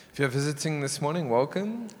If you're visiting this morning,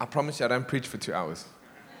 welcome. I promise you I don't preach for 2 hours.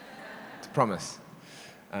 It's a promise.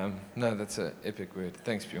 No, that's an epic word.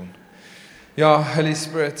 Thanks, Bjorn. Yeah, Holy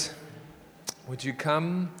Spirit, would you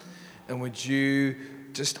come and would you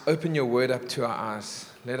just open your word up to our eyes?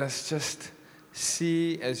 Let us just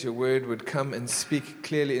see as your word would come and speak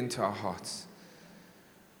clearly into our hearts.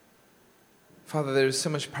 Father, there is so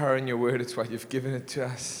much power in your word. It's why you've given it to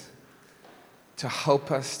us, to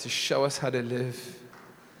help us, to show us how to live,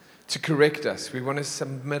 to correct us. We want to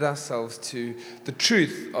submit ourselves to the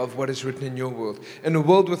truth of what is written in your world. In a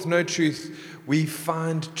world with no truth, we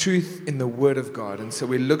find truth in the Word of God. And so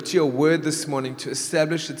we look to your word this morning to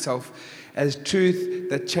establish itself as truth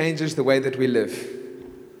that changes the way that we live.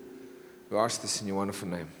 We ask this in your wonderful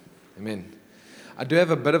name. Amen. I do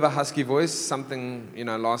have a bit of a husky voice. Something,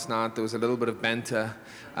 last night there was a little bit of banter.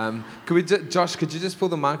 Josh, could you just pull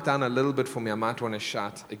the mic down a little bit for me? I might want to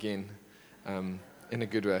shout again in a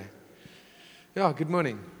good way. Yeah, good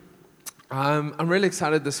morning. I'm really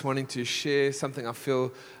excited this morning to share something I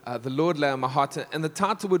feel the Lord lay on my heart. And the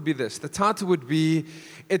title would be this. The title would be,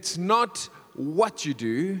 it's not what you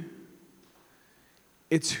do,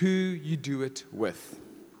 it's who you do it with.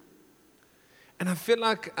 And I feel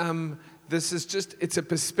like it's a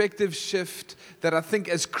perspective shift that I think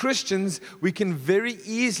as Christians, we can very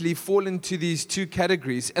easily fall into these two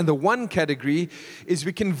categories. And the one category is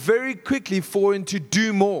we can very quickly fall into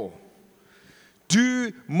do more.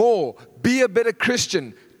 Do more. Be a better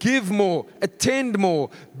Christian. Give more. Attend more.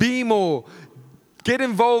 Be more. Get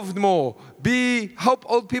involved more. Help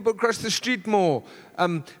old people across the street more.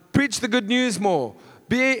 Preach the good news more.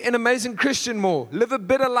 Be an amazing Christian more. Live a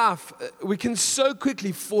better life. We can so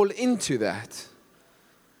quickly fall into that.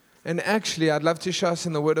 And actually, I'd love to show us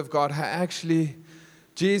in the Word of God how actually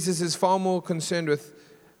Jesus is far more concerned with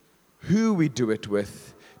who we do it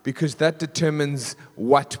with, because that determines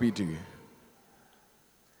what we do.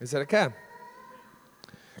 Is that okay?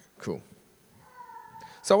 Cool.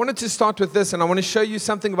 So I wanted to start with this, and I want to show you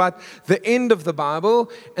something about the end of the Bible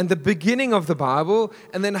and the beginning of the Bible,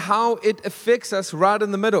 and then how it affects us right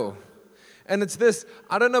in the middle. And it's this,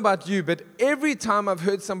 I don't know about you, but every time I've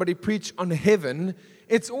heard somebody preach on heaven,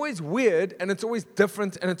 it's always weird, and it's always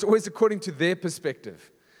different, and it's always according to their perspective.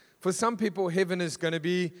 For some people, heaven is going to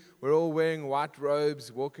be, we're all wearing white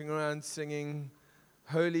robes, walking around singing,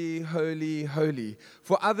 holy, holy, holy.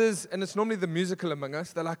 For others, and it's normally the musical among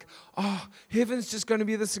us, they're like, oh, heaven's just going to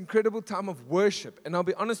be this incredible time of worship. And I'll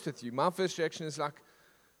be honest with you, my first reaction is like,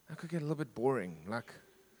 that could get a little bit boring. Like,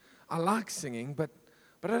 I like singing, but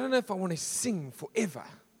I don't know if I want to sing forever.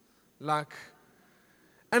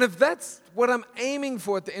 And if that's what I'm aiming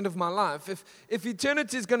for at the end of my life, if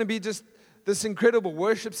eternity is going to be just this incredible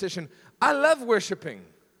worship session, I love worshiping.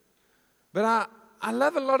 But I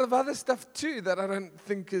love a lot of other stuff too that I don't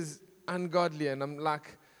think is ungodly. And I'm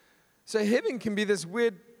like, so heaven can be this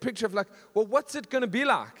weird picture of like, well, what's it going to be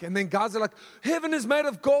like? And then guys are like, heaven is made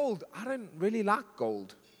of gold. I don't really like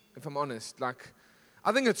gold, if I'm honest. Like,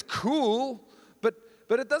 I think it's cool, but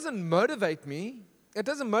it doesn't motivate me. It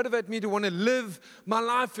doesn't motivate me to want to live my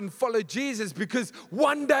life and follow Jesus because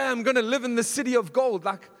one day I'm going to live in the city of gold.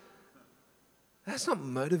 Like, that's not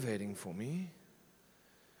motivating for me.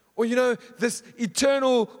 Or, this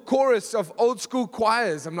eternal chorus of old school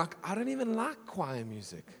choirs. I'm like, I don't even like choir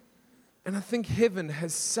music. And I think heaven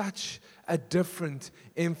has such a different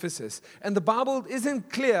emphasis. And the Bible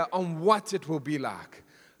isn't clear on what it will be like,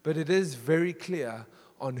 but it is very clear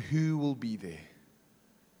on who will be there.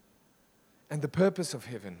 And the purpose of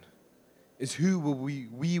heaven is who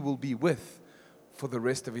we will be with for the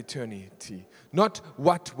rest of eternity. Not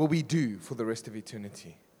what will we do for the rest of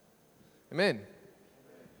eternity. Amen.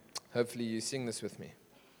 Hopefully you sing this with me.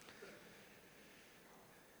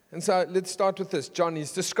 And so let's start with this. John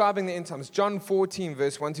is describing the end times. John 14,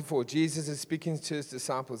 verse 1-4. Jesus is speaking to his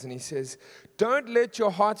disciples and he says, don't let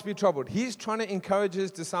your hearts be troubled. He's trying to encourage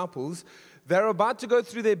his disciples. They're about to go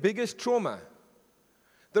through their biggest trauma.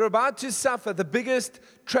 They're about to suffer the biggest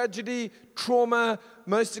tragedy, trauma,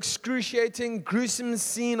 most excruciating, gruesome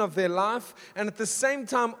scene of their life. And at the same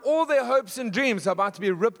time, all their hopes and dreams are about to be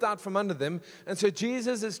ripped out from under them. And so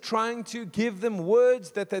Jesus is trying to give them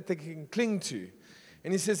words that they can cling to.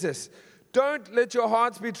 And he says this, don't let your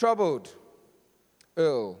hearts be troubled.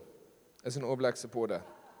 Earl, as an All Black supporter.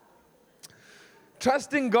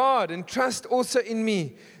 Trust in God and trust also in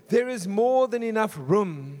me. There is more than enough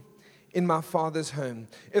room in my Father's home.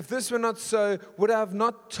 If this were not so, would I have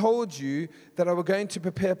not told you that I were going to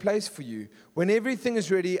prepare a place for you? When everything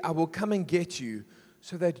is ready, I will come and get you,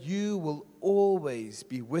 so that you will always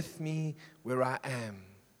be with me where I am.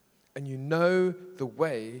 And you know the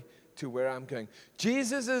way to where I'm going.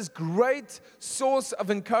 Jesus' great source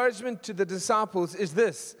of encouragement to the disciples is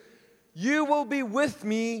this: you will be with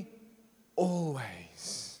me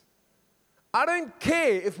always. I don't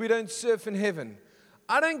care if we don't surf in heaven.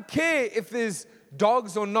 I don't care if there's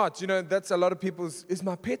dogs or not. You know, that's a lot of people's, is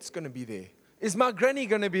my pets going to be there? Is my granny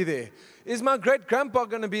going to be there? Is my great-grandpa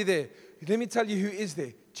going to be there? Let me tell you who is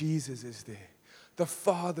there. Jesus is there. The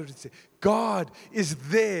Father is there. God is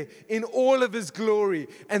there in all of His glory.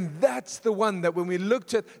 And that's the one that when we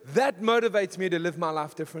looked at, that motivates me to live my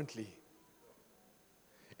life differently.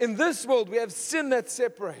 In this world, we have sin that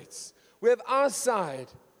separates. We have our side.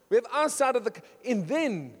 We have our side of the... And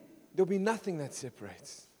then there'll be nothing that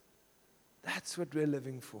separates. That's what we're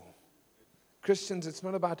living for. Christians, it's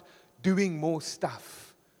not about doing more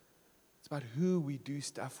stuff. It's about who we do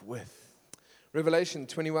stuff with. Revelation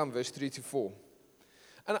 21, verse 3-4.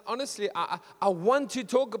 And honestly, I want to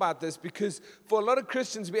talk about this because for a lot of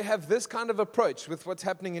Christians, we have this kind of approach with what's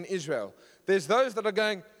happening in Israel. There's those that are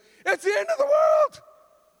going, it's the end of the world.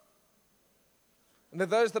 And there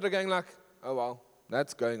are those that are going like, oh, well,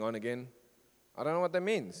 that's going on again. I don't know what that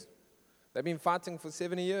means. They've been fighting for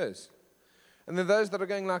 70 years. And there are those that are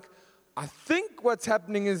going like, I think what's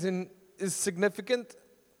happening is significant,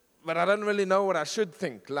 but I don't really know what I should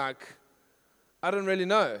think. Like, I don't really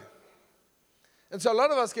know. And so a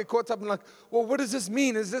lot of us get caught up in like, well, what does this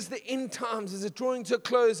mean? Is this the end times? Is it drawing to a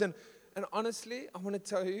close? And honestly, I want to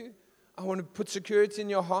tell you, I want to put security in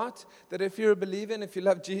your heart that if you're a believer and if you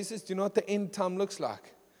love Jesus, do you know what the end time looks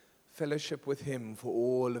like? Fellowship with Him for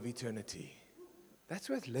all of eternity. That's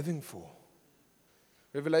worth living for.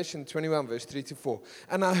 Revelation 21, verse 3-4.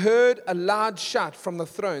 And I heard a loud shout from the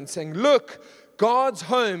throne saying, look, God's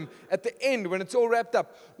home at the end, when it's all wrapped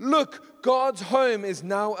up, look, God's home is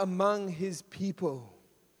now among His people.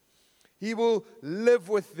 He will live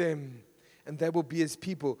with them, and they will be His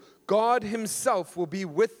people. God Himself will be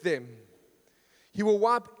with them. He will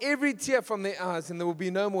wipe every tear from their eyes, and there will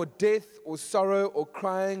be no more death or sorrow or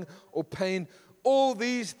crying or pain. All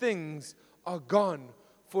these things are gone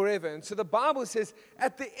forever. And so the Bible says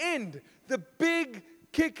at the end, the big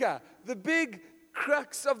kicker, the big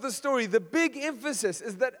crux of the story, the big emphasis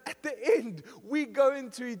is that at the end, we go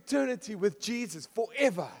into eternity with Jesus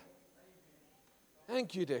forever.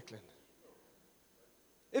 Thank you, Declan.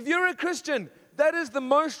 If you're a Christian, that is the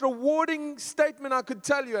most rewarding statement I could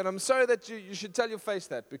tell you. And I'm sorry that you should tell your face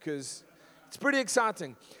that because it's pretty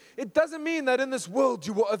exciting. It doesn't mean that in this world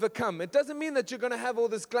you will overcome. It doesn't mean that you're going to have all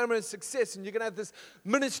this glamorous success and you're going to have this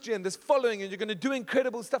ministry and this following and you're going to do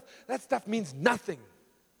incredible stuff. That stuff means nothing.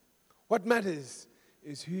 What matters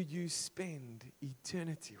is who you spend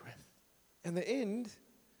eternity with. And the end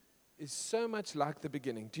is so much like the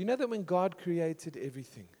beginning. Do you know that when God created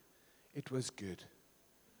everything, it was good?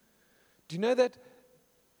 Do you know that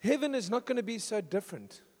heaven is not going to be so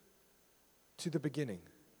different to the beginning?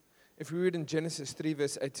 If we read in Genesis 3,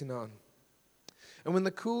 verse 8-9. And when the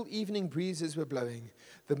cool evening breezes were blowing,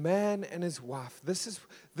 the man and his wife, this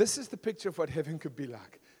is the picture of what heaven could be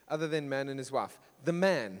like, other than man and his wife. The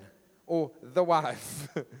man, or the wife,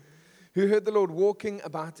 who heard the Lord walking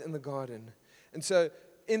about in the garden. And so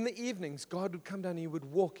in the evenings, God would come down and He would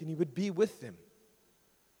walk and He would be with them.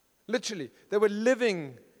 Literally, they were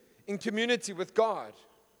living in community with God.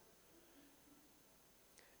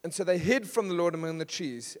 And so they hid from the Lord among the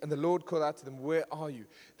trees, and the Lord called out to them, where are you?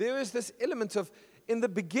 There is this element of, in the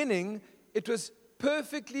beginning, it was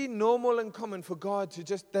perfectly normal and common for God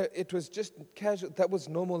to it was just casual, that was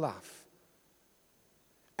normal life.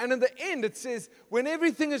 And in the end, it says, when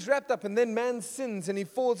everything is wrapped up, and then man sins, and he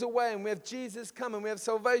falls away, and we have Jesus come, and we have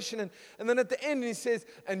salvation, and then at the end, He says,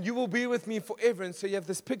 and you will be with me forever. And so you have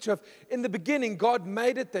this picture of, in the beginning, God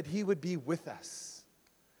made it that He would be with us.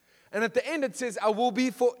 And at the end it says, I will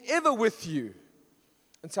be forever with you.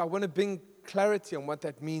 And so I want to bring clarity on what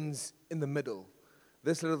that means in the middle,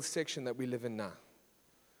 this little section that we live in now.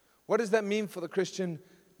 What does that mean for the Christian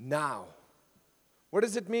now? What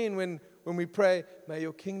does it mean when we pray, may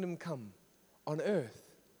your kingdom come on earth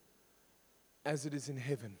as it is in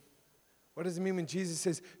heaven? What does it mean when Jesus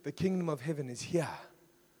says, the kingdom of heaven is here?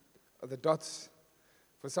 Are the dots,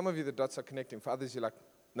 for some of you the dots are connecting. For others you're like,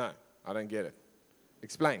 no, I don't get it.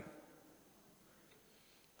 Explain.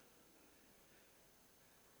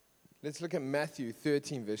 Let's look at Matthew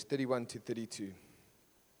 13, verse 31-32.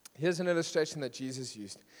 Here's an illustration that Jesus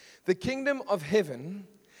used. The kingdom of heaven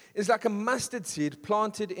is like a mustard seed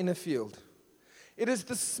planted in a field. It is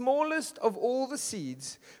the smallest of all the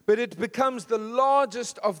seeds, but it becomes the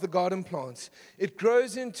largest of the garden plants. It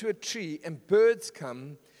grows into a tree, and birds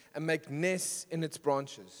come and make nests in its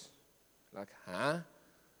branches. Like, huh?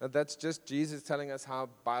 That's just Jesus telling us how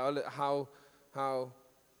fauna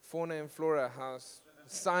and flora, how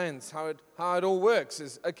science, how it all works.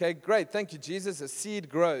 Is okay, great, thank you, Jesus. A seed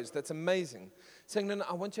grows. That's amazing. Saying, no,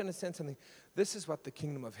 I want you to understand something. This is what the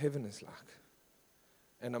kingdom of heaven is like.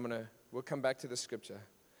 And we'll come back to the scripture.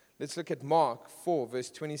 Let's look at Mark 4,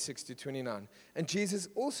 verse 26 to 29. And Jesus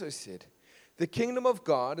also said, the kingdom of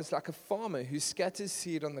God is like a farmer who scatters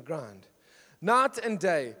seed on the ground. Night and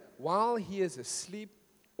day, while he is asleep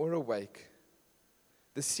or awake,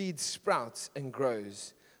 the seed sprouts and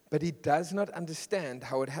grows, but he does not understand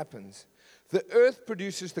how it happens. The earth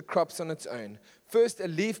produces the crops on its own. First, a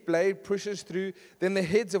leaf blade pushes through, then the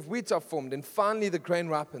heads of wheat are formed, and finally the grain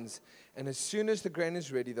ripens. And as soon as the grain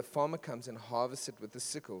is ready, the farmer comes and harvests it with the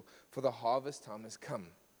sickle, for the harvest time has come.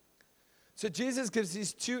 So Jesus gives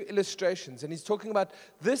these two illustrations, and he's talking about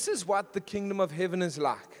this is what the kingdom of heaven is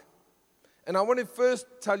like. And I want to first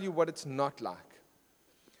tell you what it's not like.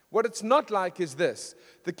 What it's not like is this.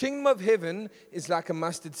 The kingdom of heaven is like a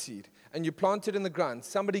mustard seed, and you plant it in the ground.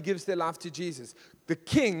 Somebody gives their life to Jesus. The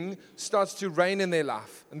king starts to reign in their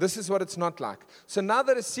life, and this is what it's not like. So now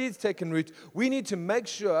that a seed's taken root, we need to make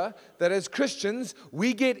sure that as Christians,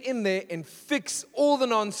 we get in there and fix all the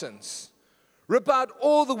nonsense. Rip out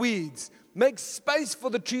all the weeds. Make space for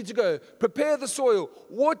the tree to go. Prepare the soil.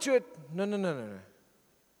 Water it. No.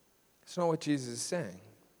 That's not what Jesus is saying.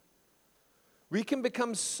 We can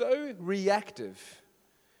become so reactive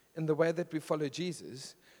in the way that we follow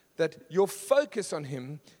Jesus that your focus on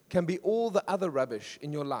him can be all the other rubbish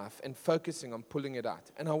in your life and focusing on pulling it out.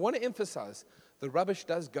 And I want to emphasize, the rubbish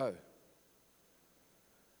does go.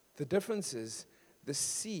 The difference is the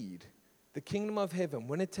seed, the kingdom of heaven,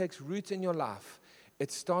 when it takes root in your life,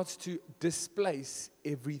 it starts to displace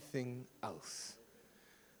everything else.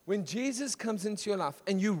 When Jesus comes into your life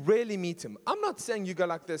and you really meet him, I'm not saying you go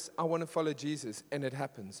like this, I want to follow Jesus, and it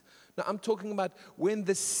happens. No, I'm talking about when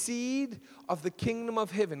the seed of the kingdom of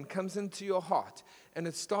heaven comes into your heart and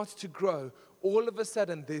it starts to grow, all of a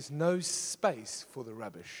sudden there's no space for the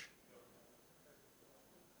rubbish.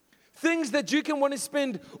 Things that you can want to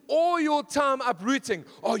spend all your time uprooting.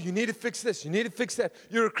 Oh, you need to fix this. You need to fix that.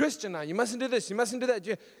 You're a Christian now. You mustn't do this. You mustn't do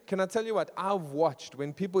that. Can I tell you what? I've watched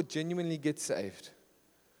when people genuinely get saved.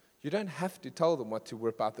 You don't have to tell them what to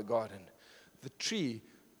rip out the garden. The tree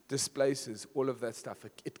displaces all of that stuff.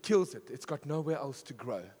 It kills it. It's got nowhere else to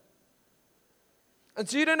grow. And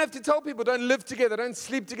so you don't have to tell people, don't live together, don't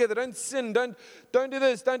sleep together, don't sin, don't do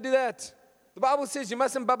this, don't do that. The Bible says you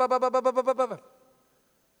mustn't No,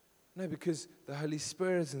 because the Holy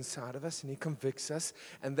Spirit is inside of us and he convicts us,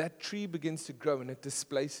 and that tree begins to grow and it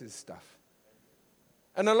displaces stuff.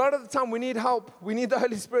 And a lot of the time we need help. We need the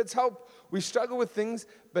Holy Spirit's help. We struggle with things,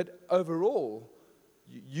 but overall,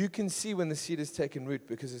 you can see when the seed is taken root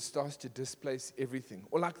because it starts to displace everything.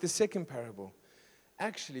 Or like the second parable.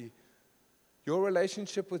 Actually, your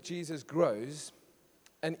relationship with Jesus grows,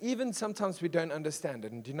 and even sometimes we don't understand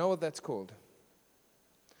it. And do you know what that's called?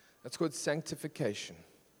 That's called sanctification.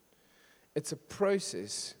 It's a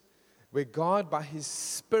process where God, by his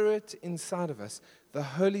Spirit inside of us, the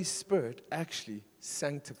Holy Spirit actually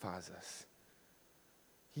sanctifies us.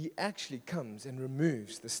 He actually comes and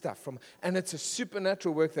removes the stuff from, and it's a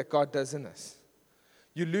supernatural work that God does in us.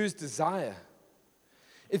 You lose desire.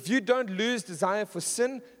 If you don't lose desire for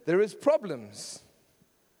sin, there is problems.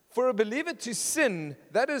 For a believer to sin,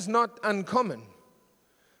 that is not uncommon.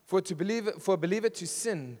 For a believer to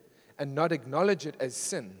sin and not acknowledge it as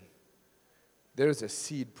sin, there is a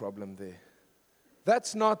seed problem there.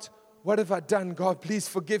 That's not, what have I done? God, please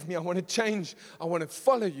forgive me. I want to change. I want to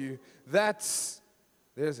follow you.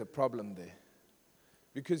 There's a problem there.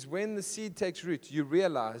 Because when the seed takes root, you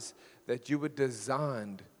realize that you were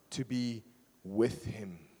designed to be with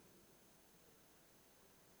him.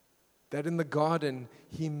 That in the garden,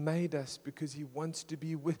 he made us because he wants to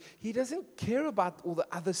be with. He doesn't care about all the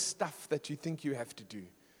other stuff that you think you have to do.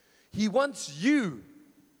 He wants you.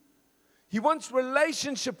 He wants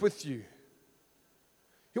relationship with you.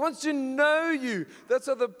 He wants to know you. That's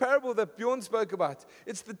what the parable that Bjorn spoke about.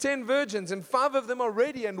 It's the 10 virgins, and 5 of them are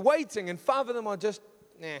ready and waiting, and 5 of them are just,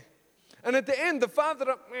 nah. And at the end, the 5 that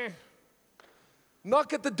are,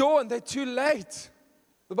 knock at the door, and they're too late.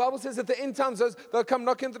 The Bible says at the end times, they'll come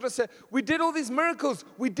knocking at the door and say, we did all these miracles.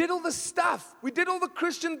 We did all the stuff. We did all the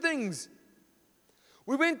Christian things.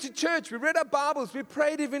 We went to church. We read our Bibles. We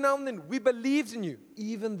prayed every now and then. We believed in you.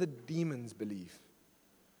 Even the demons believe.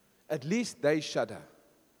 At least they shudder.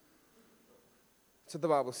 That's what the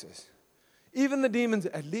Bible says. Even the demons,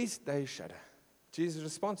 at least they shudder. Jesus'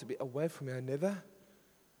 response would be, away from me, I never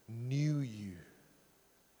knew you.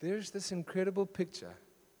 There's this incredible picture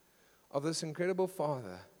of this incredible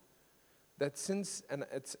Father that since, and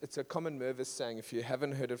it's a common Mervis saying, if you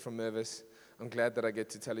haven't heard it from Mervis, I'm glad that I get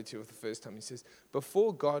to tell it to you for the first time. He says,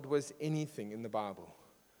 before God was anything in the Bible,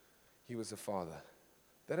 he was a father.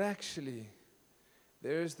 That actually,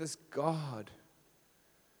 there is this God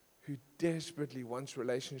who desperately wants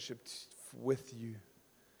relationship with you.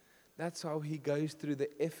 That's how he goes through the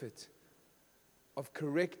effort of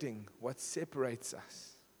correcting what separates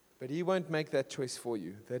us. But he won't make that choice for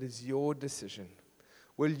you. That is your decision.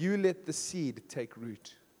 Will you let the seed take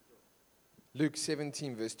root? Luke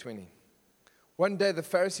 17, verse 20. One day the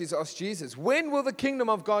Pharisees asked Jesus, when will the kingdom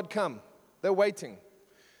of God come? They're waiting.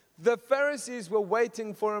 The Pharisees were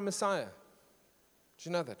waiting for a Messiah. Do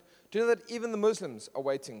you know that? Do you know that even the Muslims are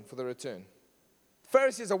waiting for the return?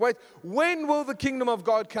 Pharisees are waiting. When will the kingdom of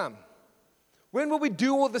God come? When will we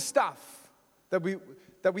do all the stuff that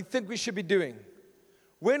we think we should be doing?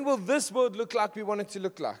 When will this world look like we want it to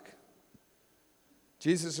look like?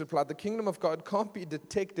 Jesus replied, the kingdom of God can't be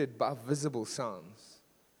detected by visible signs.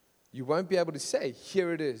 You won't be able to say,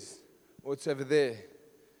 here it is, or it's over there.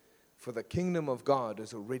 For the kingdom of God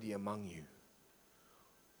is already among you.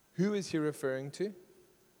 Who is he referring to?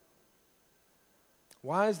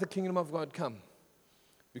 Why has the kingdom of God come?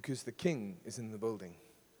 Because the king is in the building.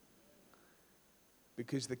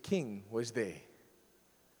 Because the king was there.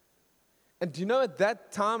 And do you know at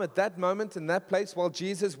that time, at that moment, in that place, while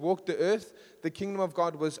Jesus walked the earth, the kingdom of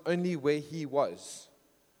God was only where he was.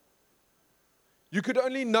 You could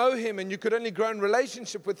only know him and you could only grow in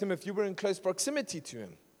relationship with him if you were in close proximity to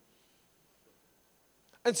him.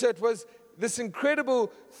 And so it was this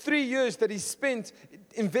incredible 3 years that he spent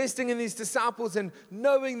investing in these disciples and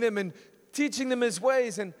knowing them and teaching them his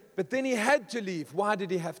ways. But then he had to leave. Why did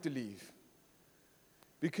he have to leave?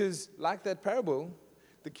 Because like that parable,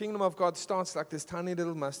 the kingdom of God starts like this tiny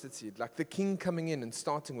little mustard seed, like the king coming in and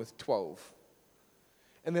starting with 12.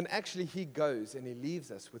 And then actually he goes and he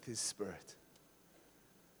leaves us with his spirit.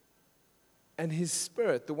 And his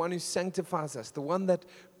spirit, the one who sanctifies us, the one that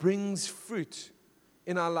brings fruit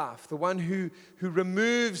in our life, the one who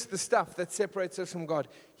removes the stuff that separates us from God,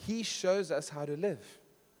 he shows us how to live.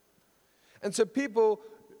 And so people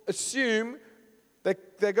assume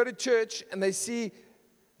that they go to church and they see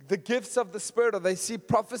the gifts of the Spirit, or they see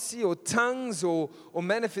prophecy or tongues or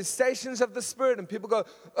manifestations of the Spirit, and people go,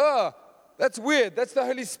 oh, that's weird, that's the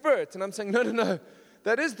Holy Spirit. And I'm saying, no,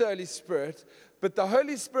 that is the Holy Spirit, but the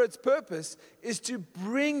Holy Spirit's purpose is to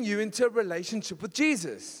bring you into a relationship with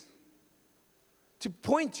Jesus, to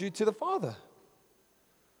point you to the Father,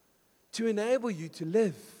 to enable you to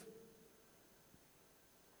live,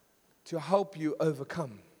 to help you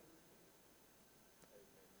overcome.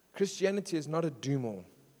 Christianity is not a do-more.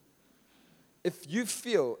 If you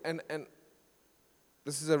feel, and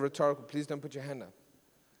this is a rhetorical, please don't put your hand up.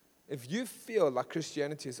 If you feel like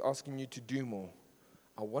Christianity is asking you to do more,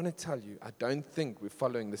 I want to tell you, I don't think we're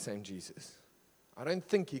following the same Jesus. I don't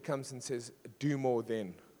think he comes and says, do more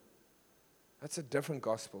then. That's a different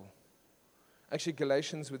gospel. Actually,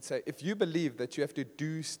 Galatians would say, if you believe that you have to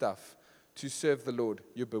do stuff to serve the Lord,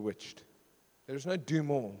 you're bewitched. There's no do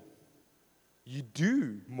more. You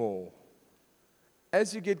do more.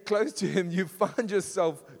 As you get close to him, you find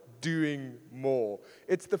yourself doing more.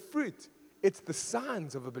 It's the fruit. It's the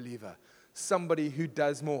signs of a believer. Somebody who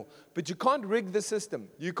does more. But you can't rig the system.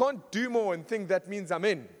 You can't do more and think that means I'm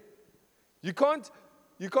in. You can't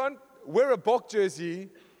wear a Bok jersey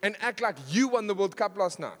and act like you won the World Cup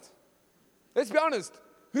last night. Let's be honest.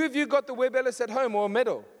 Who of you got the Webb Ellis at home or a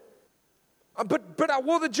medal? But I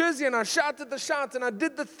wore the jersey and I shouted the shout and I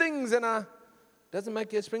did the things and doesn't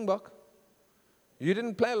make you a Springbok. You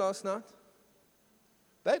didn't play last night.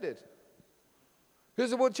 They did.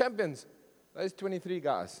 Who's the world champions? Those 23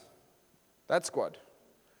 guys. That squad.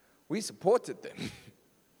 We supported them.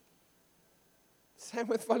 Same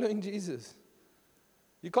with following Jesus.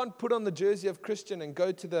 You can't put on the jersey of Christian and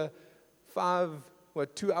go to the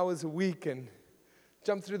 2 hours a week and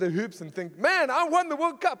jump through the hoops and think, man, I won the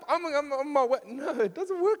World Cup. I'm on my way. No, it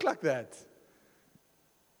doesn't work like that.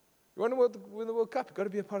 You want to win the World Cup, you've got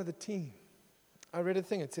to be a part of the team. I read a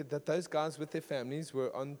thing, it said that those guys with their families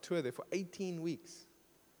were on tour there for 18 weeks.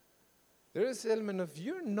 There is an element of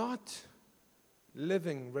you're not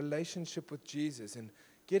living relationship with Jesus and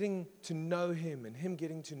getting to know him and him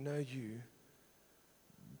getting to know you.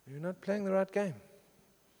 You're not playing the right game.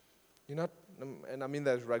 You're not, and I mean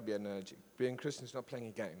that as rugby analogy. Being Christian is not playing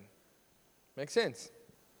a game. Makes sense.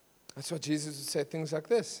 That's why Jesus would say things like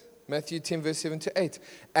this. Matthew 10, verse 7 to 8.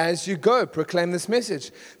 As you go, proclaim this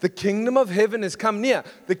message. The kingdom of heaven has come near.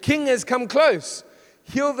 The king has come close.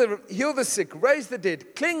 Heal the sick, raise the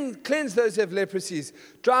dead, cleanse those who have leprosies,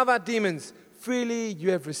 drive out demons. Freely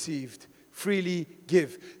you have received, freely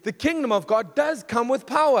give. The kingdom of God does come with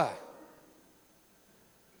power.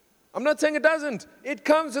 I'm not saying it doesn't. It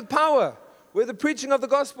comes with power. Where the preaching of the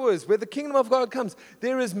gospel is, where the kingdom of God comes,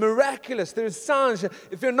 there is miraculous, there is signs.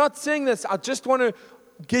 If you're not seeing this, I just want to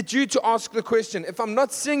get you to ask the question, if I'm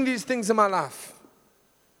not seeing these things in my life,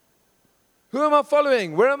 who am I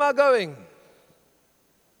following? Where am I going?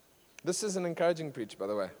 This is an encouraging preach, by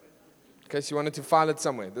the way, in case you wanted to file it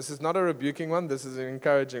somewhere. This is not a rebuking one, this is an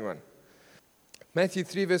encouraging one. Matthew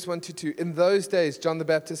 3, verse 1 to 2. In those days, John the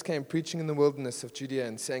Baptist came preaching in the wilderness of Judea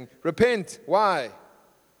and saying, repent. Why?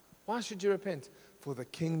 Why should you repent? For the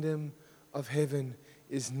kingdom of heaven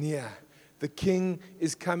is near. The king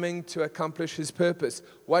is coming to accomplish his purpose.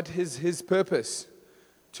 What is his purpose?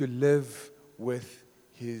 To live with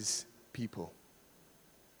his people.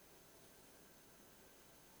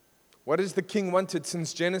 What has the king wanted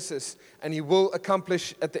since Genesis, and he will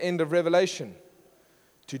accomplish at the end of Revelation?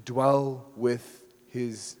 To dwell with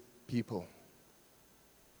his people.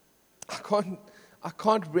 I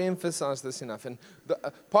can't re-emphasize this enough. And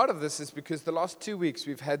part of this is because the last 2 weeks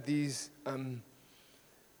we've had these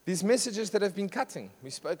messages that have been cutting. We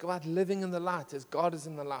spoke about living in the light as God is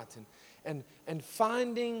in the light, and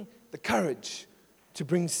finding the courage to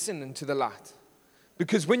bring sin into the light.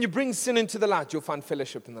 Because when you bring sin into the light, you'll find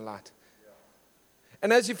fellowship in the light.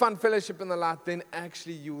 And as you find fellowship in the light, then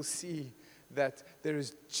actually you will see that there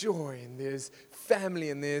is joy and there's family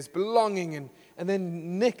and there's belonging. And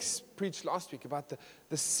then Nick's preached last week about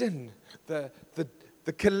the sin, the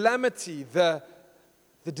calamity, the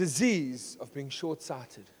disease of being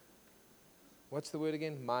short-sighted. What's the word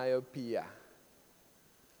again? Myopia.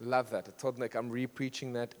 Love that. I told Nick I'm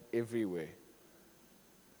re-preaching that everywhere.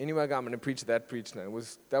 Anyway, I'm going to preach that preach now.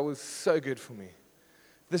 That was so good for me.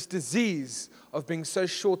 This disease of being so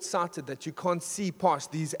short-sighted that you can't see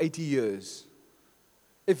past these 80 years.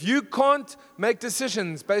 If you can't make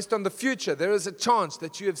decisions based on the future, there is a chance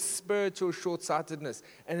that you have spiritual short-sightedness.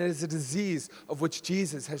 And it is a disease of which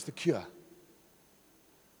Jesus has the cure.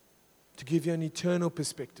 To give you an eternal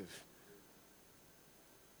perspective.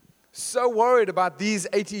 So worried about these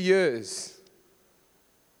 80 years.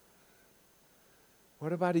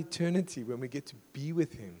 What about eternity when we get to be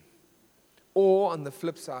with him? Or, on the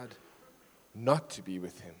flip side, not to be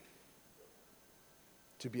with him.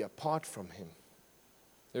 To be apart from him.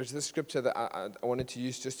 There's this scripture that I wanted to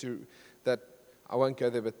use that I won't go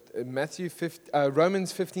there, but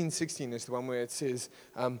Romans 15:16 is the one where it says,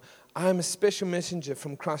 I am a special messenger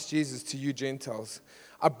from Christ Jesus to you Gentiles.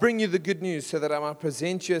 I bring you the good news so that I might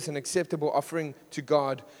present you as an acceptable offering to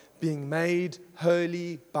God, being made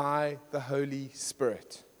holy by the Holy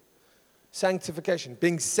Spirit. Sanctification,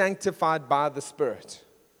 being sanctified by the Spirit.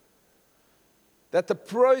 That the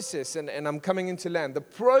process, and I'm coming into land, the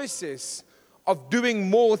process of doing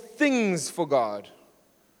more things for God.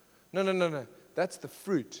 No. That's the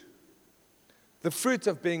fruit. The fruit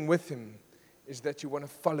of being with him is that you want to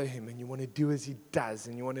follow him and you want to do as he does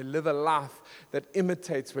and you want to live a life that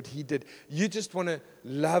imitates what he did. You just want to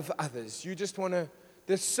love others. You just want to.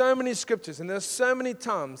 There's so many scriptures and there's so many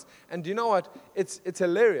times. And do you know what? It's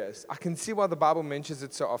hilarious. I can see why the Bible mentions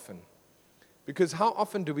it so often. Because how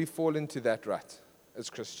often do we fall into that rut as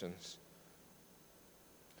Christians?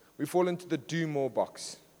 We fall into the do more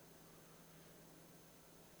box.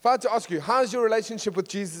 If I had to ask you, how's your relationship with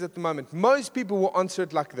Jesus at the moment? Most people will answer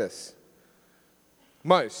it like this.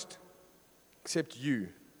 Most. Except you,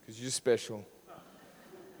 because you're special.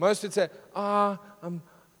 Most would say, I'm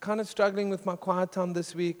kind of struggling with my quiet time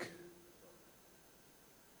this week.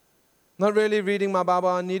 Not really reading my Bible.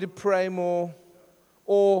 I need to pray more.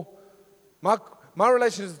 Or my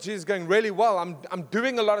relationship with Jesus is going really well. I'm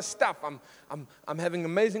doing a lot of stuff. I'm having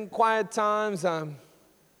amazing quiet times.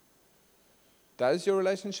 Does your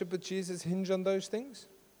relationship with Jesus hinge on those things?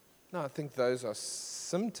 No, I think those are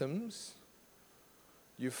symptoms.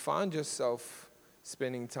 You find yourself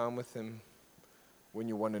spending time with him when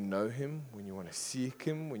you want to know him, when you want to seek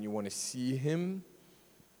him, when you want to see him.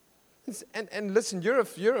 And listen, you're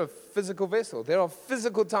a physical vessel. There are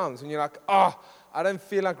physical times when you're like, I don't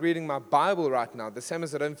feel like reading my Bible right now. The same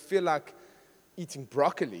as I don't feel like eating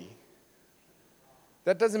broccoli.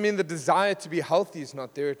 That doesn't mean the desire to be healthy is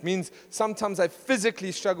not there. It means sometimes I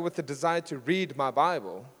physically struggle with the desire to read my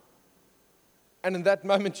Bible. And in that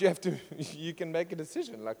moment, you can make a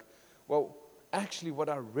decision. Like, well, actually what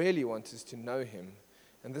I really want is to know him.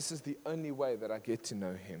 And this is the only way that I get to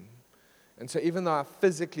know him. And so even though I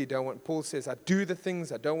physically don't want, Paul says, I do the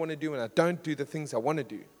things I don't want to do and I don't do the things I want to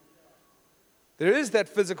do. There is that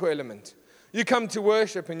physical element. You come to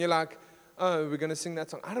worship and you're like, oh, we're going to sing that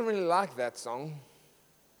song. I don't really like that song.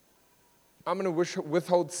 I'm going to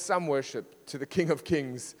withhold some worship to the King of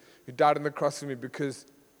Kings who died on the cross for me, because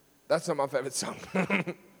that's not my favorite song.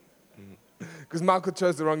 Because Michael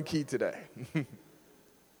chose the wrong key today.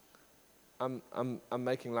 I'm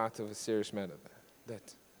making light of a serious matter.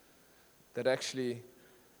 That actually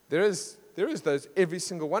there is those, every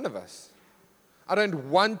single one of us. I don't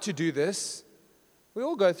want to do this. We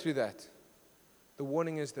all go through that. The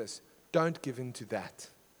warning is this: don't give in to that.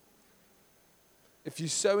 If you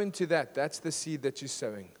sow into that, that's the seed that you're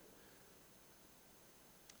sowing.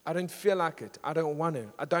 I don't feel like it. I don't want to.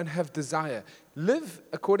 I don't have desire. Live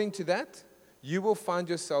according to that. You will find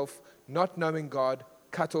yourself not knowing God,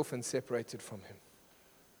 cut off and separated from Him.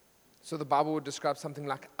 So the Bible would describe something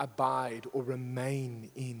like abide or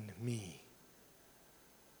remain in me.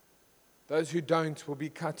 Those who don't will be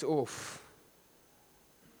cut off.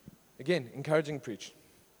 Again, encouraging preach.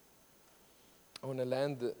 I want to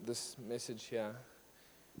land this message here.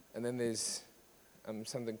 And then there's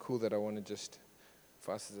something cool that I want to just,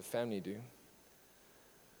 for us as a family, do.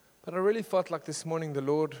 But I really felt like this morning the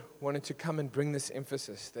Lord wanted to come and bring this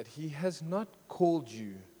emphasis that He has not called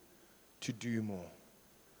you to do more.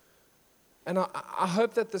 And I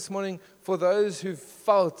hope that this morning, for those who've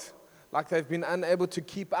felt like they've been unable to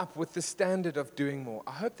keep up with the standard of doing more,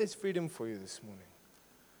 I hope there's freedom for you this morning.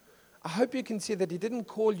 I hope you can see that He didn't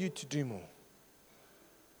call you to do more.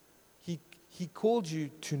 He called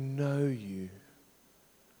you to know you,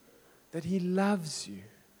 that He loves you,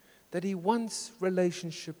 that He wants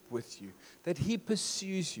relationship with you, that He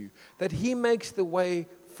pursues you, that He makes the way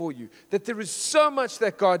for you, that there is so much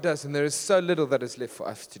that God does and there is so little that is left for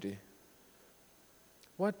us to do.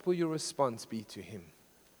 What will your response be to Him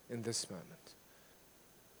in this moment?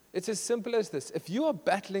 It's as simple as this. If you are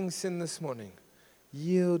battling sin this morning,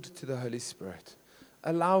 yield to the Holy Spirit.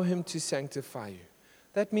 Allow Him to sanctify you.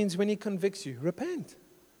 That means when He convicts you, repent.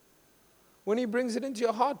 When He brings it into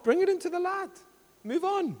your heart, bring it into the light. Move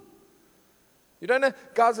on. You don't know,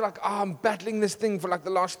 guys are like, I'm battling this thing for like the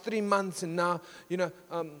last 3 months, and now,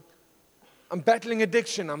 I'm battling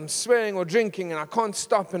addiction. I'm swearing or drinking, and I can't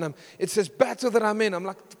stop, and it's this battle that I'm in. I'm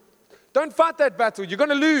like, don't fight that battle. You're going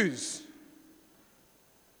to lose.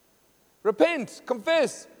 Repent,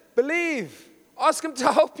 confess, believe. Ask Him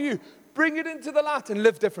to help you. Bring it into the light and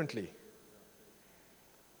live differently.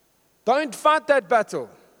 Don't fight that battle.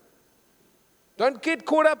 Don't get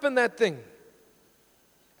caught up in that thing.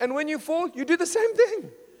 And when you fall, you do the same thing.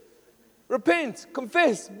 Repent,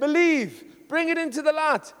 confess, believe, bring it into the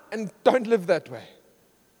light, and don't live that way.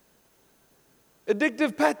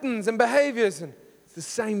 Addictive patterns and behaviors, and it's the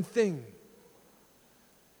same thing.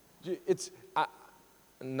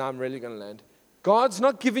 Now I'm really going to land. God's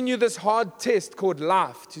not giving you this hard test called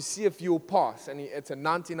life to see if you'll pass, and it's a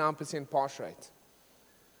 99% pass rate.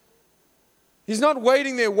 He's not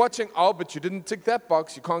waiting there watching, but you didn't tick that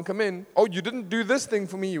box, you can't come in. Oh, you didn't do this thing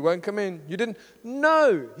for me, you won't come in. You didn't.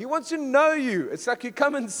 No, He wants to know you. It's like you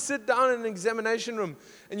come and sit down in an examination room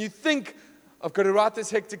and you think, I've got to write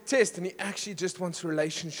this hectic test, and He actually just wants a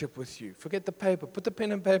relationship with you. Forget the paper. Put the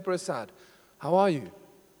pen and paper aside. How are you?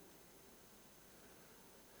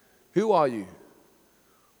 Who are you?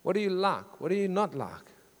 What do you like? What do you not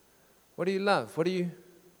like? What do you love?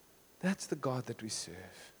 That's the God that we serve.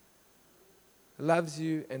 Loves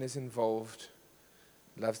you and is involved,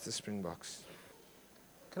 loves the Springboks.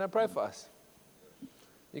 Can I pray for us?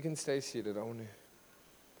 You can stay seated.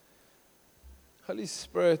 Holy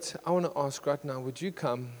Spirit, I want to ask right now, would you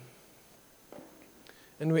come,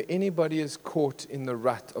 and where anybody is caught in the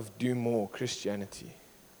rut of do more Christianity,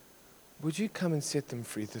 would you come and set them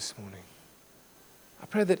free this morning? I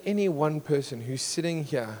pray that any one person who's sitting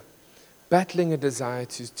here battling a desire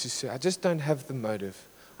to say, I just don't have the motive.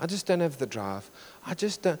 I just don't have the drive.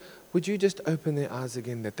 Would you just open their eyes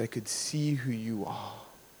again that they could see who you are?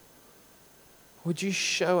 Would you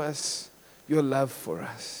show us your love for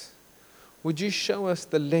us? Would you show us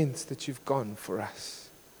the lengths that you've gone for us?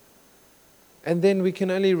 And then we can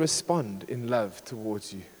only respond in love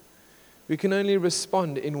towards you. We can only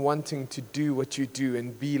respond in wanting to do what you do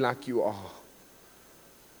and be like you are.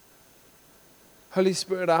 Holy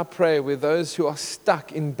Spirit, I pray with those who are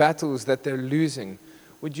stuck in battles that they're losing,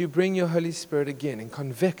 would you bring your Holy Spirit again and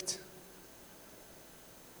convict?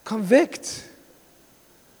 Convict.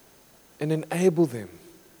 And enable them.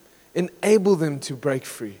 Enable them to break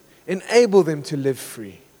free. Enable them to live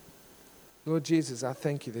free. Lord Jesus, I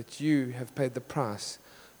thank you that you have paid the price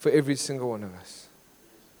for every single one of us.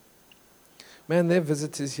 Man, there are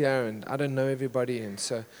visitors here and I don't know everybody, and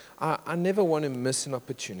so I never want to miss an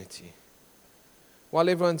opportunity while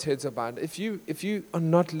everyone's heads are bowed, if you are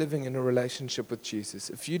not living in a relationship with Jesus,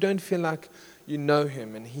 if you don't feel like you know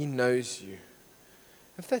him and he knows you,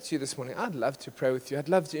 if that's you this morning, I'd love to pray with you. I'd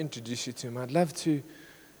love to introduce you to him. I'd love to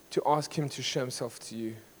ask him to show himself to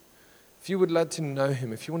you. If you would like to know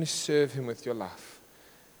him, if you want to serve him with your life,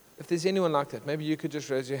 if there's anyone like that, maybe you could just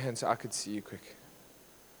raise your hand so I could see you quick.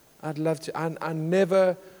 I'd love to. I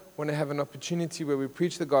never want to have an opportunity where we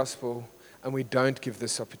preach the gospel and we don't give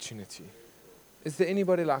this opportunity. Is there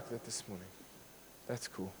anybody like that this morning? That's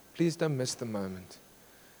cool. Please don't miss the moment.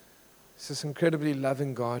 It's this incredibly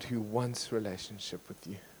loving God who wants relationship with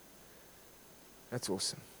you. That's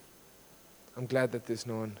awesome. I'm glad that there's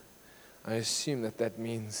no one. I assume that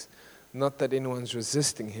means not that anyone's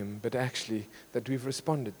resisting him, but actually that we've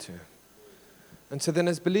responded to him. And so then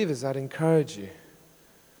as believers, I'd encourage you,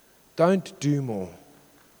 don't do more.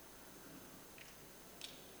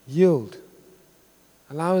 Yield.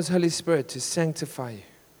 Allow his Holy Spirit to sanctify you.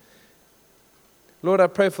 Lord, I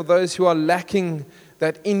pray for those who are lacking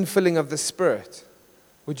that infilling of the Spirit.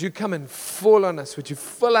 Would you come and fall on us? Would you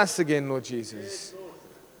fill us again, Lord Jesus?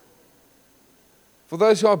 For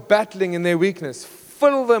those who are battling in their weakness,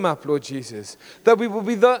 fill them up, Lord Jesus. That we will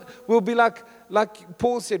be like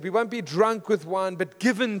Paul said, we won't be drunk with wine, but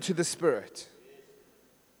given to the Spirit.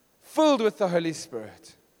 Filled with the Holy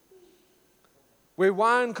Spirit. Where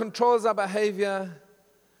wine controls our behavior,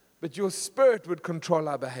 but your Spirit would control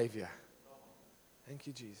our behavior. Thank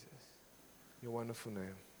you, Jesus. Your wonderful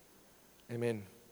name. Amen.